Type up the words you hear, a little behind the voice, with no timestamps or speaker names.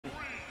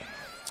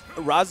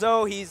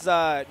Razo, he's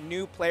a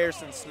new player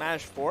since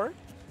Smash 4,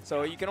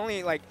 so you can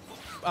only like.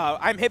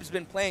 I'm Hip's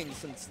been playing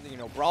since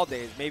Brawl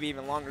days, maybe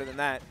even longer than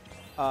that.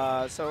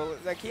 So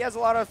like he has a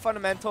lot of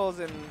fundamentals,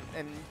 and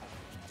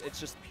it's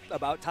just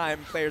about time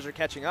players are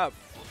catching up.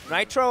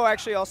 Nitro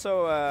actually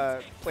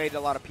also played a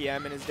lot of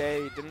PM in his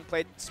day. He didn't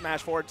play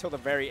Smash 4 until the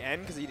very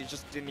end because he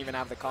just didn't even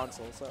have the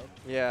console. So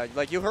yeah,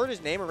 like you heard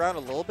his name around a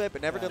little bit,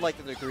 but never did like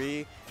the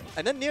degree.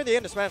 And then near the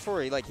end of Smash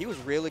 4, he was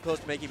really close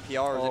to making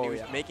PRs and he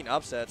was making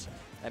upsets.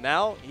 And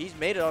now he's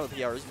made it on the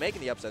PR. He's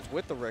making the upsets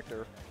with the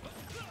Richter.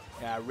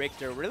 Yeah,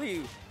 Richter,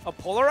 really a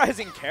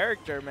polarizing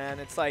character, man.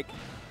 It's like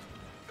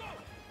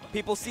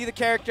people see the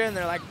character and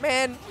they're like,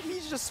 man,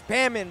 he's just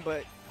spamming,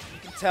 but you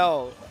can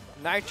tell.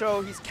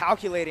 Nitro, he's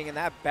calculating in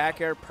that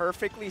back air,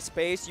 perfectly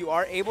spaced. You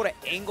are able to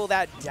angle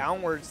that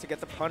downwards to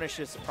get the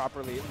punishes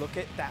properly. Look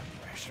at that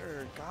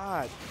pressure.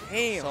 God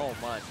damn. So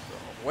much, bro.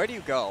 Where do you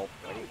go?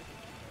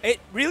 It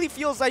really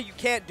feels like you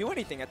can't do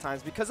anything at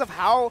times because of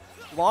how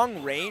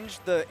long range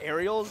the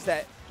aerials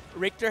that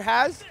Richter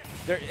has.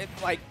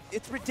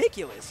 It's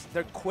ridiculous.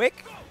 They're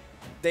quick.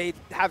 They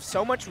have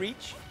so much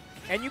reach,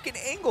 and you can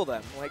angle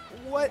them. Like,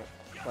 what?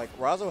 Like,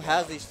 Razo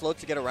has these floats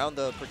to get around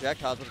the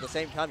projectiles, but at the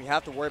same time, you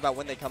have to worry about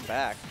when they come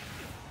back.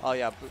 Oh,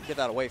 yeah, get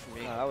that away from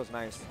me. That was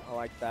nice. I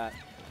like that.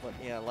 But,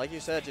 yeah, like you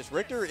said, just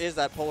Richter is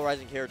that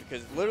polarizing character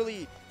because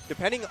literally,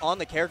 depending on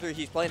the character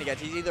he's playing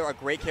against, he's either a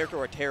great character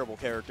or a terrible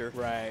character.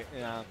 Right,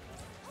 yeah.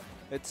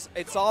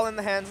 It's all in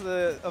the hands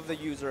of the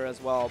user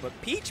as well. But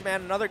Peach,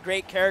 man, another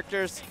great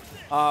character.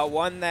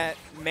 One that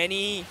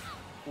many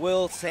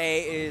will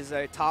say is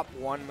a top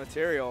 1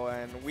 material.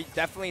 And we've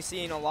definitely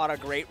seen a lot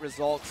of great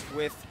results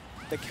with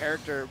the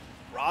character.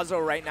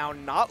 Razo right now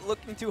not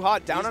looking too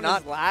hot, down on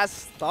his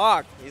last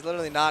stock. He's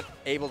literally not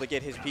able to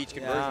get his Peach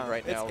conversion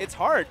right now. It's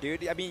hard,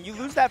 dude. I mean, you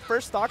lose that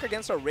first stock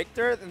against a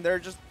Richter, and they're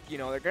just,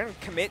 they're going to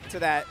commit to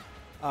that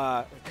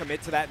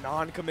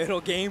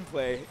non-committal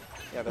gameplay.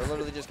 Yeah, they're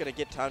literally just going to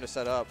get time to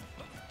set up.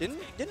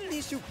 Didn't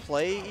these two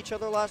play each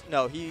other last?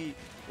 No,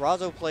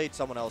 Razo played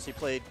someone else. He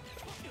played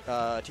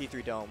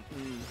T3 Dome.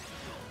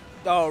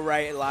 Oh,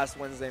 right, last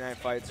Wednesday night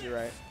fights, you're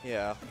right.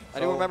 Yeah, I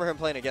do remember him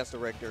playing against the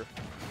Richter.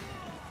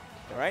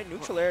 All right,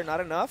 neutral air, not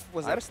enough.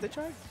 Was that a stitch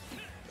eye?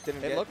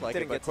 It looked like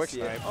it, but quick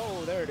snipe.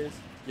 Oh, there it is.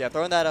 Yeah,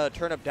 throwing that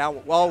turnip down.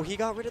 Whoa, he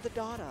got rid of the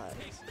dot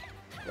eyes.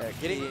 Yeah,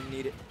 He didn't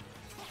need it.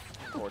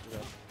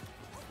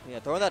 Yeah,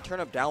 throwing that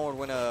turnip downward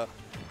when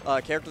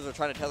characters are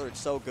trying to tether, it's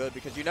so good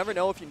because you never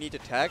know if you need to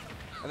tech,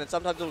 and then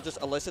sometimes it'll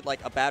just elicit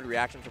like a bad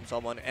reaction from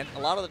someone, and a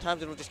lot of the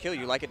times it'll just kill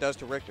you like it does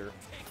to Richter.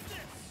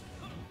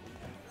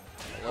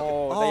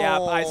 Yeah,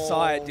 I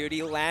saw it, dude.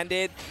 He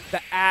landed the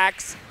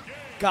axe,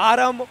 got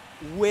him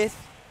with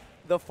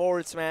the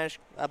forward smash,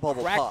 that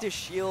bubble cracked popped his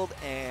shield,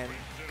 and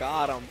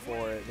got him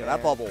for it. Yeah,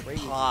 that bubble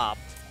popped.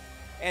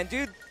 And,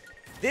 dude,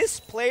 this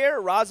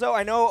player, Razo,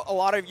 I know a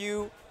lot of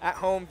you at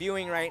home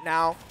viewing right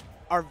now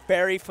are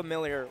very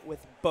familiar with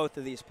both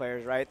of these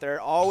players, right?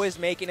 They're always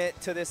making it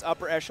to this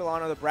upper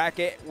echelon of the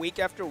bracket week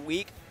after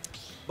week.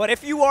 But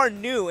if you are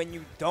new and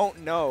you don't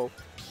know,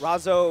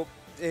 Razo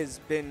has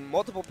been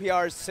multiple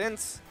PRs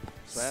since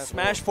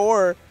Smash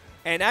 4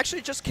 and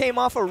actually just came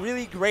off a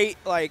really great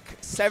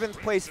 7th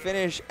place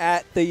finish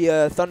at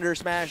the Thunder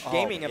Smash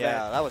gaming event.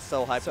 Yeah, that was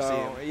so hype to see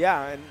him.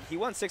 Yeah, and he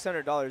won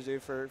 $600,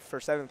 dude, for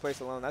 7th place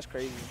alone. That's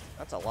crazy.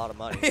 That's a lot of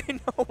money. I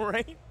know,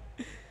 right?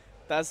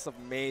 That's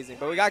amazing.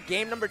 But we got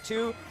game number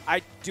 2.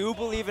 I do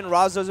believe in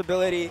Razo's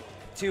ability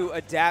to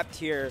adapt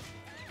here.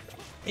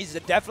 He's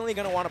definitely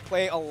going to want to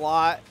play a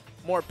lot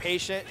more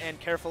patient and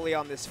carefully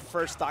on this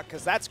first stock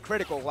because that's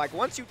critical. Like,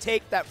 once you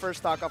take that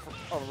first stock off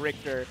of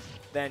Richter,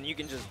 then you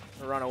can just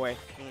run away.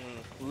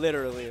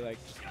 Literally,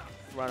 just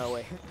run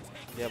away.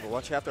 Yeah, but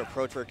once you have to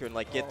approach Richter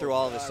and get through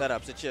all of the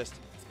setups,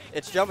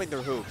 it's jumping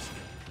through hoops.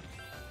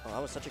 Oh,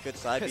 that was such a good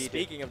side beat.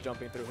 Speaking of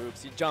jumping through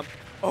hoops, he jumped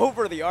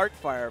over the arc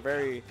fire.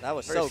 That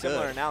was very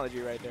similar analogy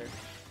right there.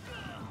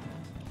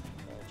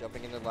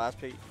 Jumping into the last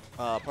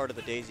part of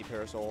the Daisy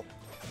Parasol.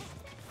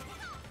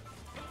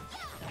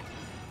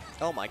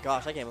 Oh my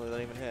gosh, I can't believe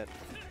that even hit.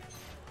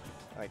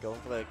 All right,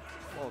 going for the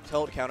little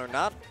tilt counter.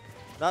 Not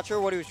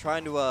sure what he was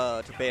trying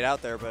to bait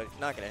out there, but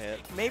not gonna hit.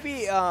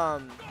 Maybe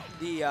I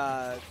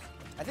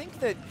think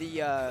that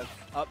the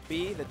up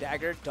B, the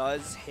dagger,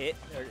 does hit.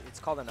 Or it's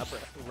called an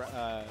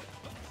uppercut.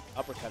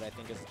 I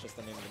think is just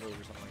the name of the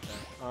move or something like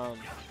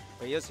that.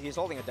 But he's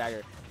holding a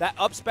dagger. That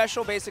up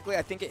special, basically,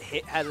 I think it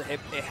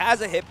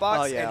has a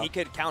hitbox, and he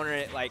could counter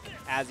it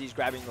as he's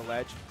grabbing the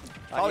ledge.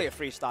 Probably a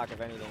free stock, if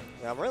anything.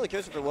 Yeah, I'm really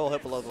curious if it will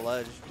hit below the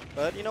ledge.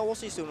 But, we'll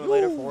see sooner or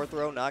later. Forward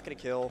throw, not going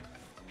to kill.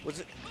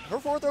 Her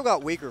forward throw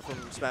got weaker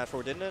from Smash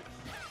 4, didn't it?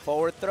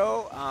 Forward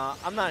throw?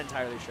 I'm not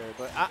entirely sure,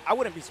 but I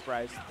wouldn't be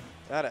surprised.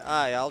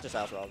 Yeah, I'll just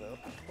ask Razo.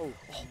 Oh,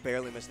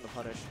 barely missing the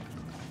punish.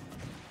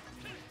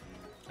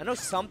 I know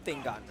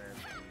something got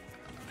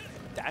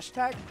nerfed. Dash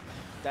tag?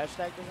 Dash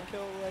tag doesn't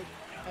kill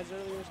as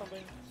early or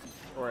something?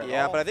 Or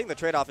yeah, but I think the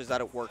trade-off is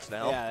that it works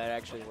now. Yeah, it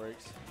actually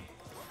works.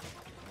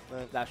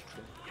 That's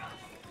true.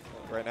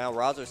 Right now,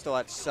 Razo's still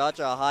at such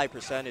a high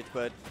percentage,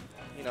 but,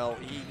 you know,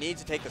 he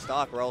needs to take the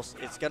stock or else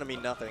it's going to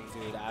mean nothing.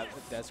 Dude,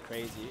 that's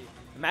crazy.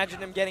 Imagine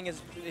him getting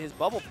his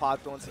bubble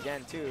popped once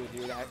again, too,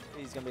 dude.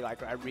 He's going to be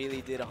like, I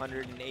really did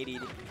 180,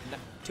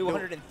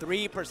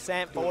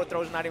 203%. Forward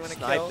throw's not even a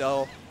kill.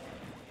 Though.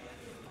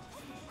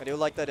 I do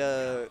like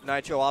that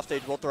Nitro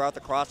offstage will throw out the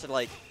cross and,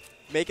 like,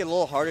 make it a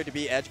little harder to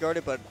be edge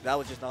guarded, but that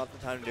was just not the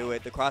time to do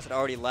it. The cross had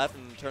already left,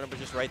 and the turnip was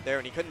just right there,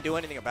 and he couldn't do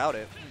anything about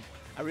it.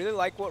 I really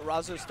like what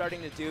Razo's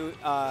starting to do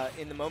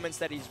in the moments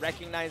that he's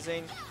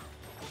recognizing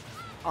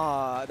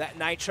that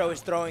Nitro is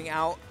throwing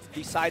out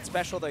the side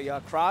special,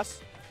 the cross.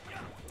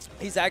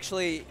 He's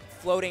actually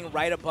floating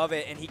right above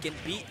it, and he can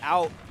beat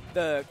out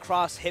the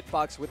cross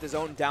hitbox with his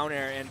own down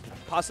air and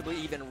possibly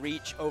even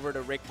reach over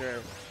to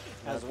Richter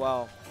as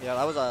well. Yeah,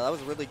 that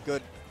was really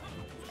good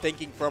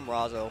thinking from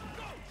Razo.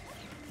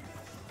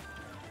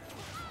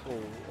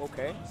 Oh,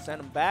 okay.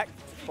 Send him back.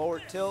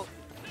 Forward tilt.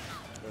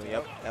 Oh,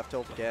 yep. F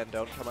tilt again.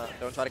 Don't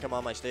try to come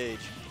on my stage.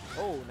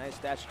 Oh, nice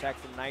dash attack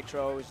from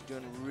Nitro. He's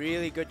doing a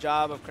really good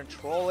job of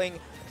controlling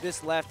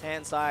this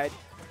left-hand side.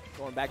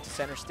 Going back to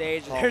center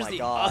stage. Oh There's my the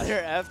God. other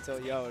F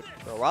tilt. Yo.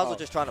 Bro, Razo's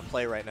just trying to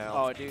play right now.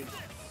 Oh, dude.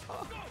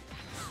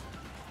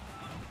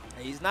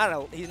 He's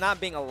not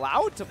being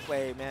allowed to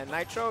play, man.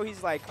 Nitro,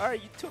 he's like, all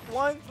right, you took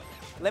one.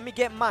 Let me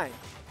get mine.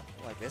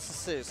 Like,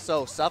 this is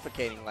so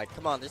suffocating. Like,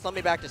 come on, just let me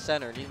back to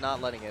center, and he's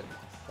not letting it.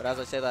 But as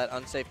I say, that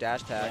unsafe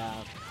dash tag.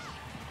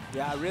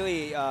 Yeah,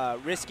 really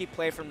risky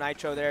play from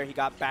Nitro there. He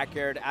got back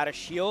aired out of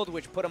shield,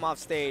 which put him off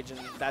stage, and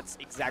that's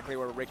exactly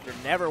where Richter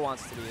never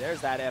wants to be. There's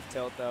that F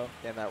tilt, though.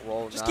 And that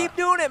roll. Just keep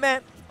doing it,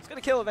 man. It's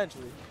going to kill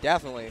eventually.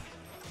 Definitely.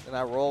 And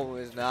that roll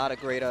was not a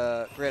great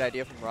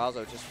idea from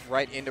Razo. Just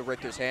right into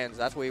Richter's hands.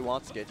 That's where he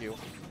wants to get you.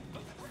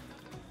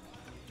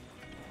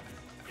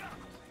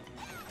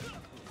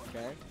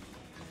 Okay.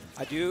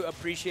 I do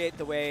appreciate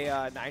the way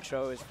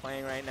Nitro is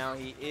playing right now.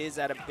 He is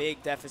at a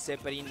big deficit,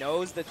 but he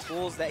knows the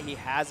tools that he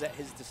has at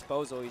his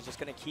disposal. He's just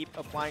going to keep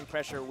applying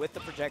pressure with the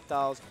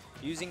projectiles,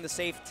 using the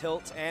safe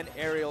tilts and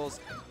aerials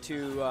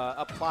to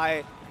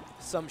apply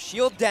some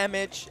shield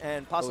damage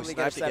and possibly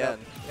get a setup.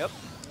 Again. Yep,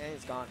 and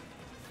he's gone.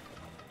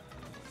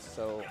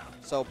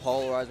 So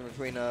polarizing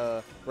between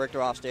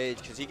Richter off stage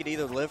because he could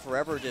either live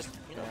forever or just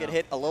get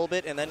hit a little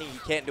bit and then he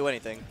can't do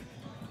anything.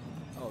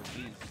 Oh,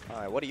 jeez. All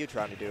right, what are you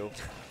trying to do?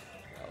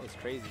 That was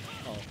crazy.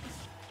 Oh.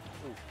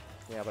 Ooh.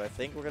 Yeah, but I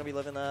think we're going to be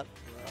living that.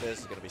 Yeah. This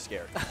is going to be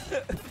scary.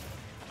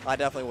 I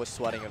definitely was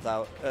sweating if I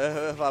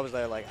was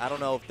there. Like, I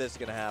don't know if this is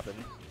going to happen.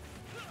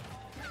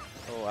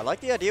 Oh, I like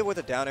the idea with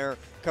the down air.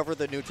 Cover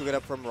the neutral get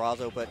up from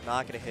Razo, but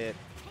not going to hit.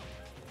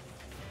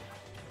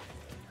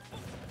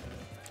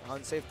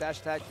 Unsafe dash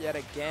attack yet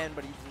again,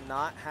 but he did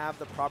not have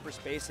the proper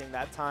spacing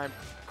that time.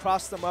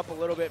 Crossed them up a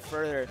little bit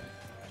further.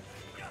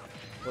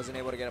 Wasn't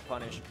able to get a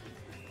punish.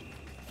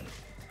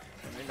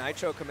 And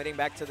Nitro committing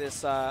back to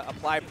this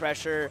apply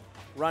pressure,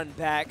 run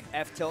back,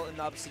 F tilt in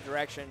the opposite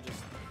direction,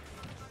 just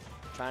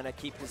trying to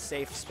keep his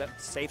safe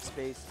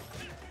space.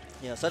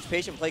 Yeah, such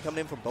patient play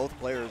coming in from both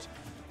players.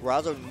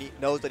 Razo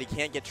knows that he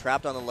can't get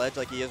trapped on the ledge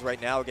like he is right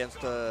now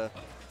against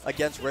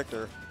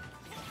Richter.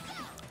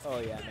 Oh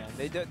yeah,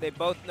 man. They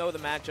both know the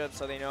matchup,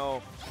 so they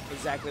know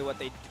exactly what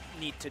they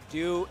need to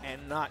do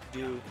and not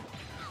do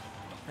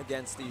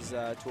against these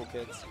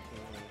toolkits.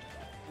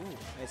 Ooh,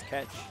 nice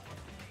catch.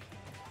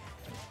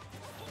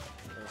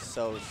 That's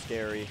so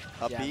scary.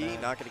 Up B,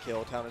 man. not going to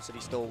kill. Town and City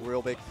still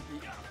real big.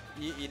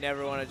 You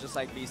never want to just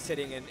like be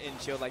sitting in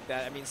shield like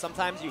that. I mean,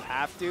 sometimes you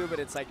have to, but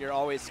it's like you're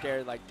always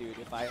scared. Like, dude,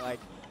 if I like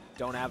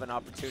don't have an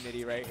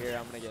opportunity right here,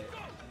 I'm gonna get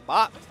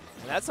bopped.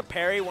 And that's a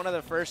parry. One of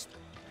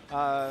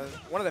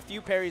the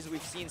few parries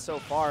we've seen so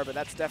far, but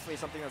that's definitely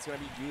something that's going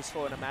to be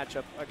useful in a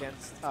matchup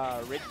against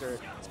Richter,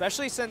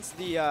 especially since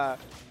the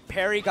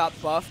parry got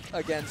buffed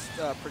against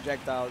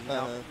projectiles.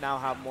 Now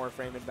have more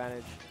frame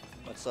advantage.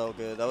 That's so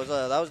good. That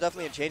was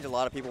definitely a change a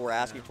lot of people were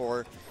asking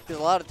for. Because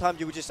a lot of times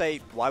you would just say,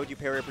 why would you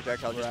parry a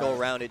projectile? Just go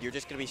around it. You're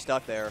just going to be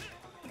stuck there.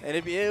 And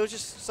it was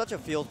just such a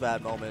feels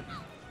bad moment.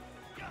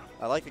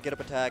 I like the get-up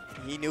attack.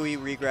 He knew he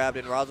re-grabbed,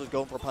 and Razo was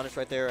going for a punish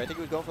right there. I think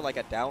he was going for like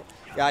a down.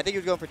 Yeah, I think he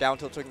was going for down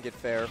tilt so he can get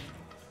fair.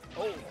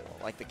 Oh,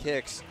 like the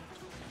kicks.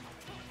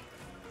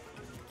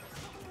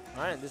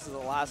 All right, this is the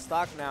last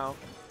stock now.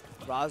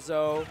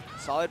 Razo,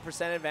 solid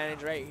percent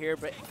advantage right here,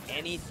 but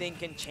anything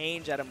can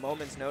change at a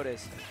moment's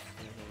notice.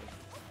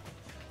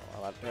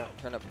 Well, that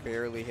turnip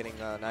barely hitting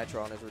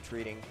Nitro on his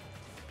retreating.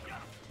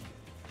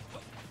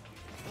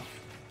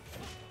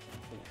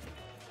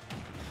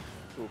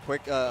 Ooh,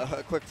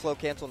 quick flow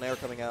cancel nair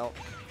coming out.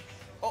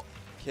 Oh,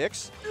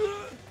 kicks.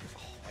 Oh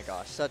my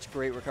gosh, such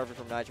great recovery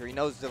from Nitro. He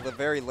knows the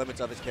very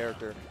limits of his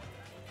character.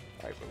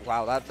 Right,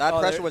 wow, that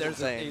pressure was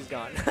insane. He's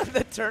gone.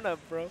 The turnip,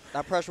 bro.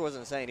 That pressure was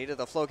insane. He did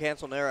the flow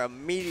cancel nair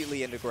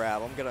immediately into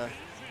grab. I'm gonna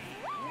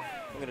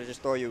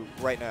just throw you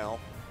right now.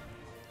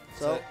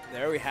 So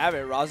there we have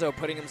it. Razo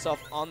putting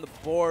himself on the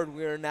board.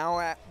 We are now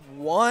at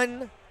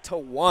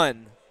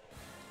 1-1.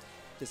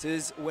 This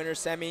is winner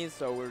semis,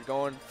 so we're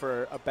going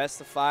for a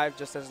best of 5,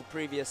 just as the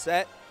previous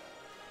set.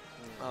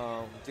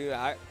 Dude,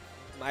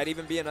 Might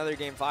even be another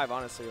game 5,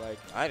 honestly. Like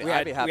I'd we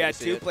had, be happy we had to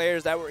see two it.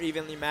 players that were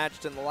evenly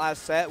matched in the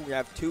last set. We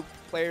have 2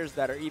 players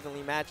that are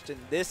evenly matched in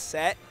this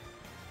set.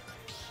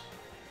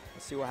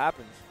 Let's see what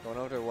happens. Going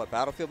over to what,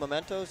 Battlefield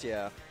Mementos?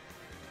 Yeah.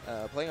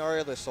 Playing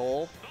Aria the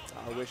Soul.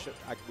 I wish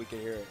we could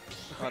hear it.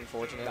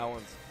 Unfortunate. That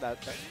one's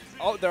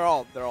oh, they're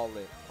all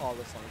lit. All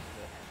the songs are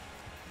lit.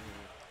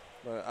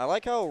 But I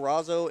like how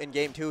Razo in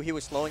game 2, he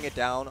was slowing it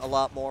down a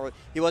lot more.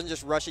 He wasn't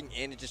just rushing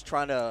in and just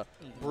trying to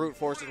brute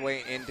force his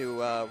way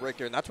into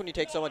Richter. And that's when you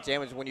take so much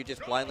damage, when you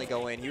just blindly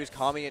go in. He was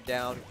calming it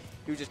down.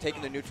 He was just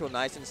taking the neutral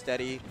nice and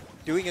steady,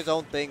 doing his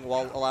own thing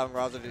while allowing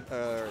Razo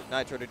to,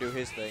 Nitro to do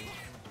his thing.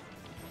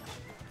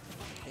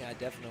 Yeah,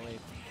 definitely.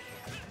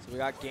 So we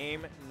got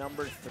game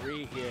number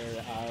 3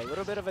 here. A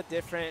little bit of a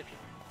different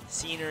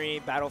scenery,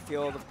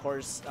 battlefield, of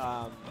course.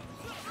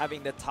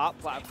 Having the top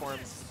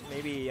platforms,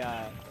 maybe.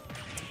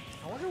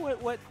 I wonder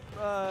what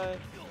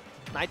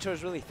Nitro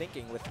is really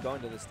thinking with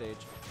going to this stage.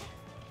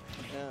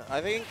 Yeah,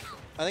 I think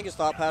his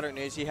thought pattern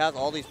is he has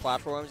all these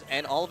platforms,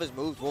 and all of his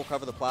moves will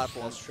cover the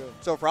platforms. That's true.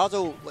 So if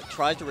Razo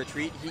tries to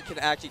retreat, he can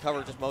actually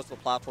cover just most of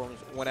the platforms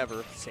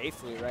whenever.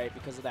 Safely, right?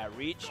 Because of that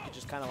reach, you can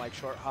just kind of like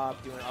short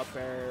hop, do an up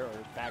air or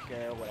back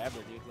air, whatever,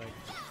 dude. Like,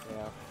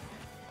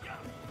 yeah.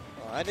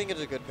 I think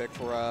it's a good pick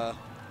for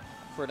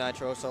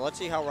Nitro. So let's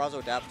see how Razo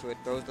adapts to it.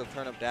 Throws the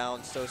turnip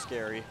down, so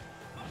scary.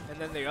 and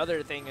then the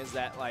other thing is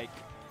that like,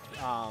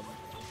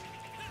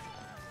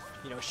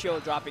 you know,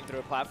 shield dropping through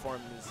a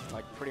platform is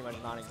like pretty much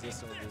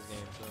non-existent in this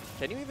game. So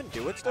Can you even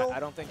do it still? I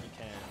don't think you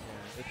can.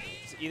 Yeah.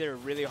 It's either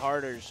really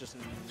hard or it's just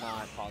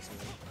not possible.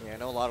 Yeah, I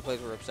know a lot of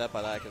players were upset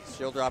by that because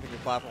shield dropping your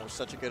platform was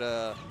such a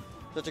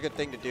good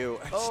thing to do.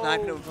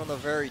 Sniping him from the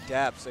very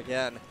depths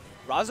again.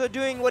 Razo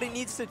doing what he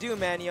needs to do,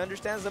 man. He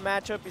understands the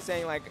matchup. He's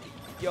saying like,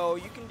 yo,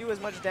 you can do as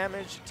much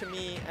damage to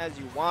me as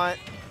you want.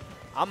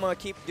 I'm going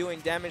to keep doing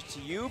damage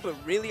to you, but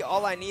really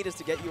all I need is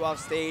to get you off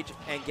stage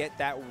and get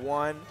that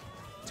one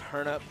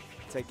turnip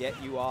to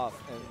get you off.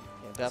 And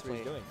yeah, that's what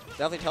he's doing.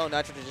 Definitely telling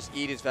Nitro to just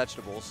eat his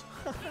vegetables.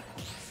 Oh,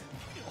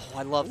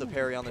 I love the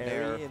parry on the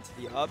nair. Parry into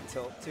the up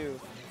tilt, too.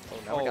 Oh,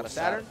 now we got a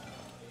Saturn.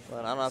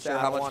 But I'm not sure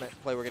how much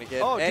play we're going to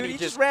get. Oh, and dude, he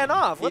just ran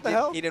off. What the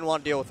hell? He didn't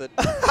want to deal with it.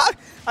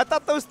 I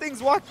thought those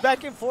things walked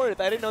back and forth.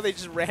 I didn't know they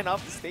just ran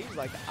off the stage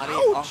like that. I mean,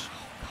 oh, God,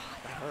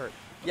 that hurt.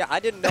 Yeah, I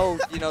didn't know,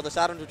 you know, the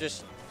Saturns would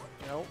just,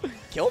 you know,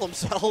 kill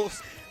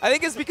themselves. I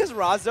think it's because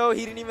Razo,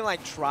 he didn't even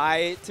like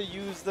try to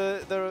use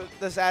the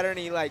Saturn.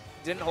 He like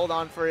didn't hold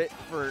on for it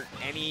for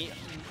any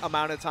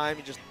amount of time.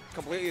 He just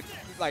completely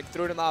like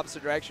threw it in the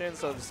opposite direction.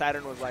 So the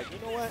Saturn was like, you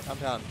know what? I'm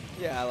done.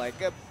 Yeah, like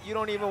you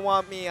don't even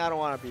want me. I don't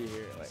want to be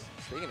here. Like,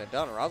 speaking of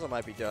done, Razo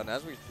might be done.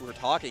 As we were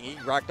talking, he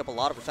racked up a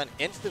lot of percent,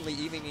 instantly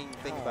evening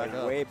things back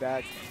up. Way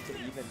back to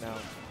even now.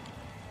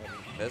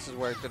 This is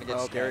where it's going to get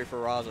scary for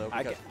Razo.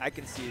 I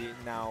can see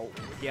now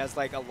he has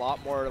like a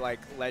lot more like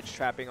ledge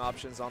trapping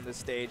options on this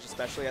stage,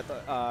 especially at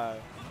the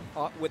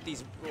with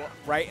these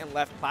right and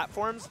left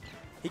platforms.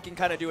 He can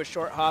kind of do a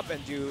short hop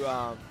and do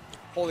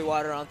holy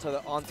water onto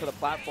the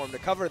platform to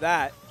cover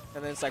that,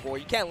 and then it's like, well,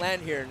 you can't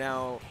land here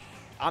now.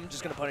 I'm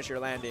just going to punish your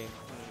landing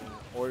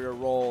or your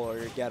roll or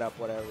your get up,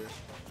 whatever.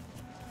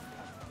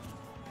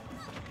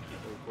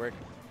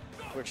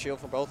 Quick shield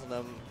from both of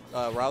them.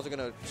 Razo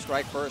gonna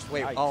strike first.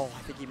 Wait, oh,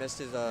 I think he missed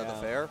his the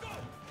fair.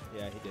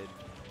 Yeah, he did.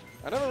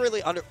 I never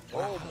really Oh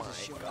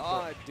my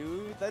God,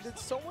 dude, that did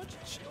so much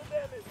shield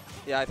damage.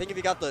 Yeah, I think if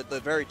he got the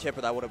very tip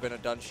of that would have been a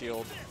done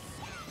shield.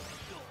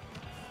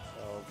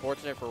 So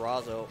fortunate for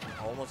Razo,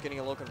 almost getting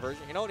a low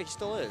conversion. You know what? He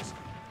still is.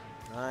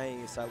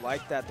 Nice, I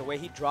like that. The way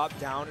he dropped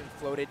down and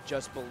floated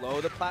just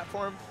below the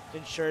platform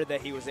ensured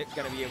that he was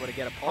going to be able to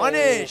get a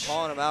punish. Oh,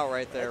 calling him out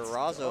right there,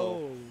 Razo.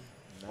 Oh.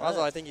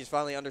 Razo, I think he's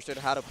finally understood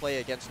how to play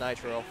against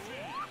Nitro.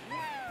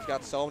 He's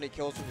got so many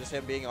kills from just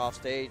him being off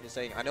stage and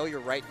saying, I know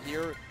you're right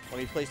here. Let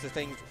me place the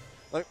thing.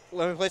 Let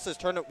me place this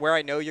turnip where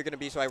I know you're going to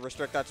be, so I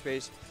restrict that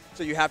space.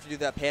 So you have to do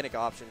that panic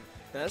option.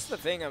 And that's the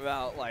thing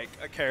about like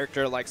a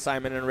character like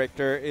Simon and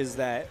Richter is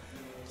that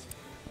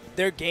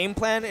their game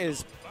plan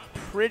is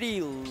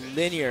pretty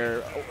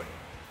linear.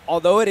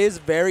 Although it is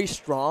very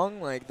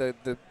strong, like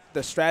the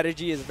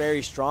strategy is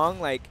very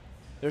strong, like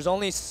there's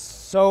only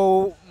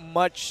so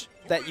much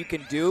that you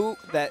can do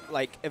that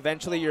like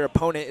eventually your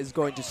opponent is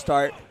going to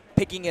start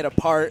picking it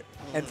apart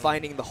and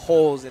finding the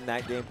holes in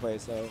that gameplay.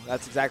 So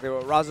that's exactly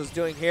what Razo's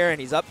doing here, and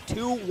he's up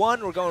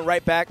 2-1. We're going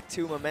right back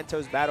to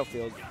Memento's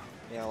battlefield.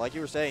 Yeah, like you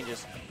were saying,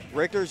 just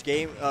Richter's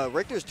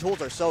tools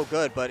are so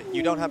good, but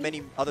you don't have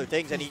many other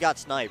things, and he got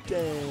sniped.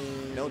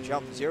 Dang. No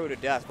jump, 0 to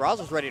death.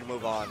 Razo's ready to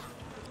move on.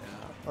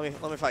 Yeah.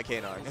 Let me fight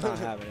K9. Not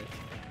having it.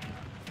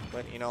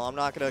 But you know, I'm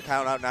not gonna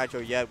count out Nitro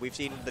yet. We've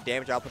seen the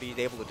damage output he's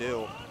able to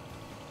do.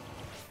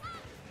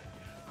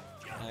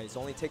 He's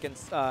only taken,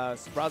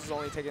 Razo's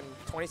only taken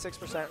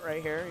 26%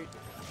 right here.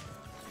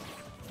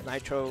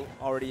 Nitro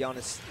already on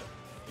his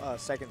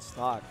second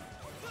stock.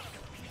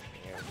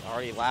 Yeah,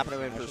 already lapping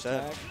him in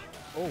percent.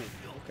 Oh,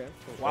 okay.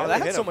 Wow,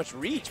 that had so much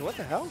reach. What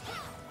the hell?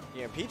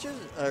 Yeah, Peach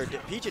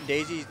and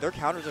Daisy, their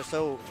counters are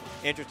so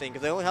interesting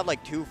because they only have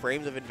like 2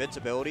 frames of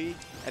invincibility,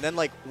 and then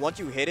like once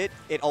you hit it,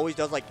 it always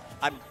does like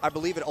I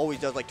believe it always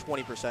does like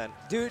 20%.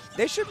 Dude,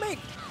 they should make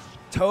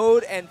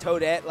Toad and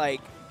Toadette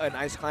like an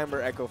Ice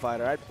Climber Echo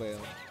Fighter. I'd play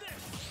them.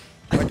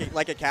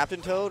 like a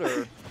Captain Toad,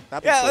 or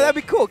that'd be Yeah, cool. that'd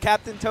be cool.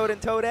 Captain Toad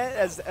and Toadette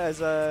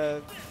as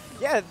a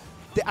yeah.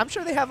 I'm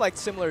sure they have like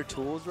similar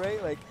tools,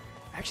 right? Like,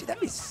 actually,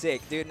 that'd be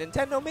sick, dude.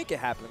 Nintendo, make it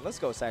happen. Let's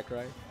go,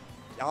 Sakurai.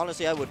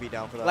 Honestly, I would be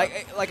down for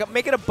that.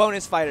 Make it a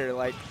bonus fighter,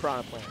 like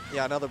Piranha Plant.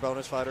 Yeah, another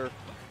bonus fighter.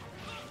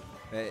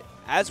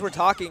 As we're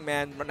talking,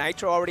 man,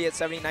 Nitro already at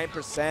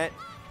 79%.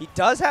 He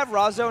does have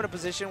Razo in a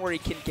position where he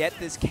can get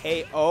this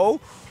KO.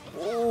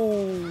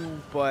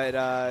 Ooh, but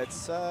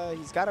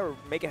he's got to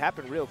make it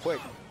happen real quick.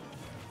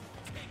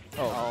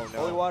 Oh no.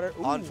 Holy water.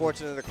 Ooh.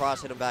 Unfortunately, the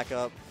cross hit him back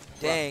up.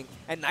 Dang.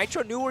 And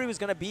Nitro knew where he was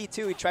going to be,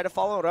 too. He tried to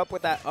follow it up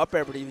with that up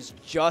air, but he was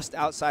just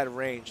outside of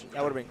range.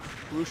 That would have been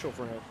crucial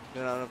for him.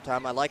 Not enough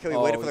time. I like how he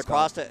waited for the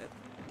cross to...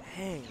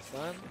 Dang,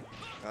 son.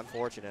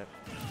 Unfortunate.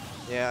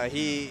 Yeah,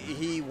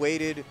 he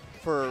waited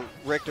for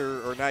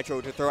Richter or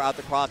Nitro to throw out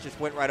the cross, just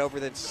went right over,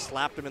 then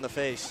slapped him in the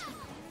face.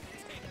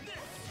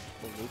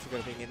 Well, Nitro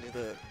going to be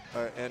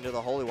into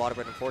the holy water,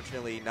 but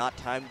unfortunately not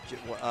timed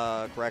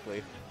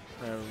correctly.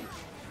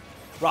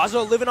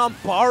 Razo living on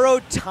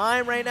borrowed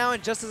time right now,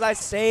 and just as I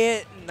say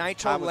it,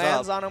 Nitro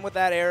lands on him with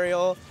that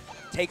aerial,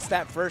 takes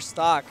that first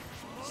stock.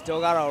 Still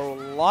got a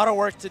lot of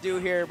work to do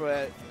here,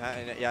 but...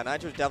 yeah,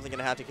 Nitro's definitely going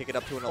to have to kick it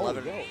up to an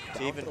 11.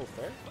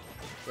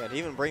 To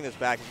even bring this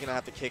back, he's going to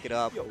have to kick it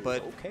up.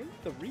 But okay,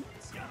 the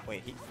reads.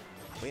 Wait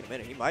a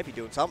minute, he might be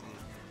doing something.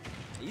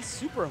 He's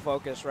super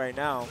focused right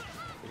now.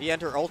 Did he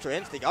enter Ultra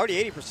Instinct?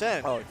 Already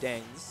 80%. Oh,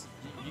 dang.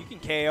 You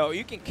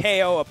can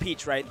KO a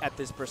Peach right at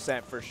this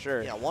percent for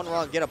sure. Yeah, one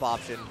wrong get-up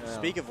option. Yeah.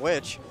 Speak of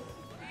which.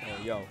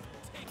 Oh, yo.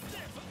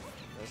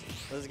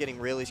 This is getting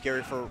really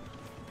scary for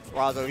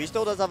Razo. He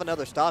still does have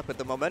another stock, but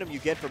the momentum you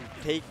get from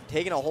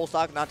taking a whole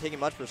stock and not taking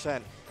much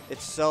percent,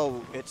 it's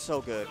so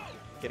good.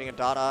 Getting a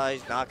dot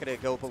eyes, not going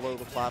to go below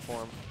the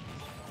platform.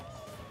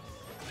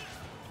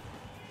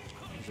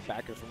 There's a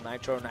backer from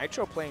Nitro.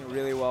 Nitro playing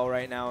really well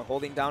right now,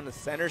 holding down the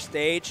center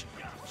stage,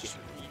 just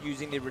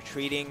using the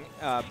retreating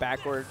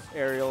backward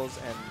aerials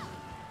and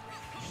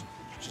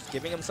just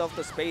giving himself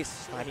the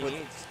space that he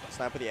needs.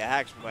 Snap with the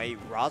axe.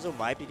 Razo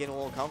might be getting a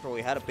little comfortable.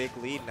 He had a big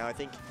lead. Now I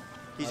think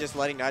he's just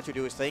letting Nitro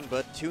do his thing.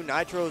 But to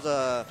Nitro,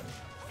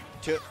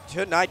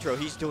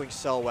 he's doing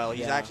so well.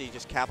 He's actually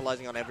just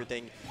capitalizing on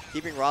everything.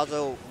 Keeping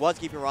Razo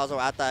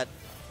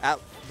at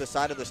the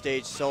side of the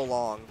stage so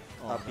long.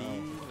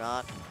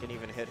 Didn't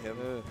even hit him.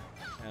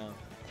 Yeah.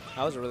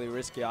 That was a really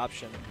risky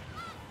option.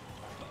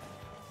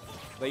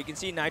 But you can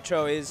see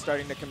Nitro is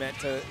starting to commit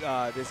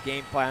to this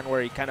game plan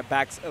where he kind of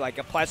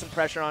applies some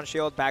pressure on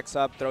shield, backs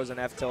up, throws an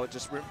F tilt,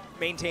 just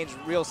maintains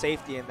real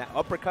safety. And that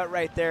uppercut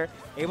right there,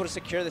 able to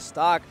secure the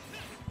stock.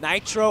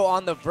 Nitro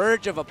on the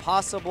verge of a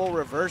possible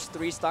reverse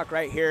 3-stock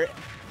right here.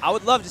 I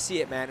would love to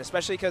see it, man,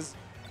 especially because...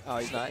 Oh,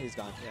 he's not. He's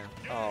gone.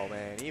 Yeah. Oh,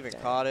 man. He even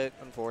caught it.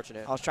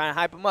 Unfortunate. I was trying to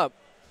hype him up.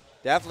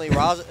 Definitely.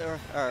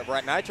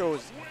 Nitro,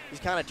 he's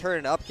kind of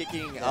turning up,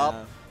 kicking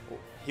up.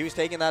 He was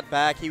taking that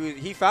back.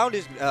 He found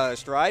his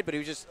stride, but he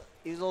was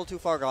a little too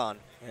far gone.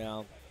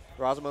 Yeah.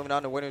 Razo moving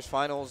on to winners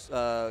finals,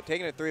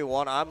 taking it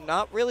 3-1. I'm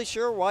not really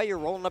sure why you're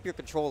rolling up your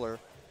controller.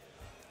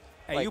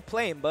 Hey, you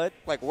playing, bud?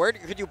 Like, where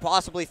could you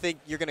possibly think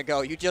you're gonna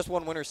go? You just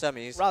won winter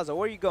semis. Razo,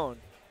 where are you going?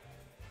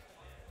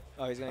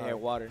 Oh, he's gonna get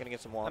water. Gonna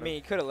get some water. I mean,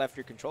 you could have left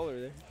your controller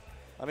there.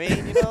 I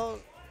mean, you know,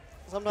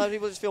 sometimes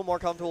people just feel more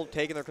comfortable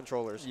taking their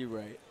controllers. You're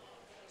right.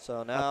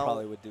 So now I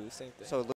probably would do the same thing. So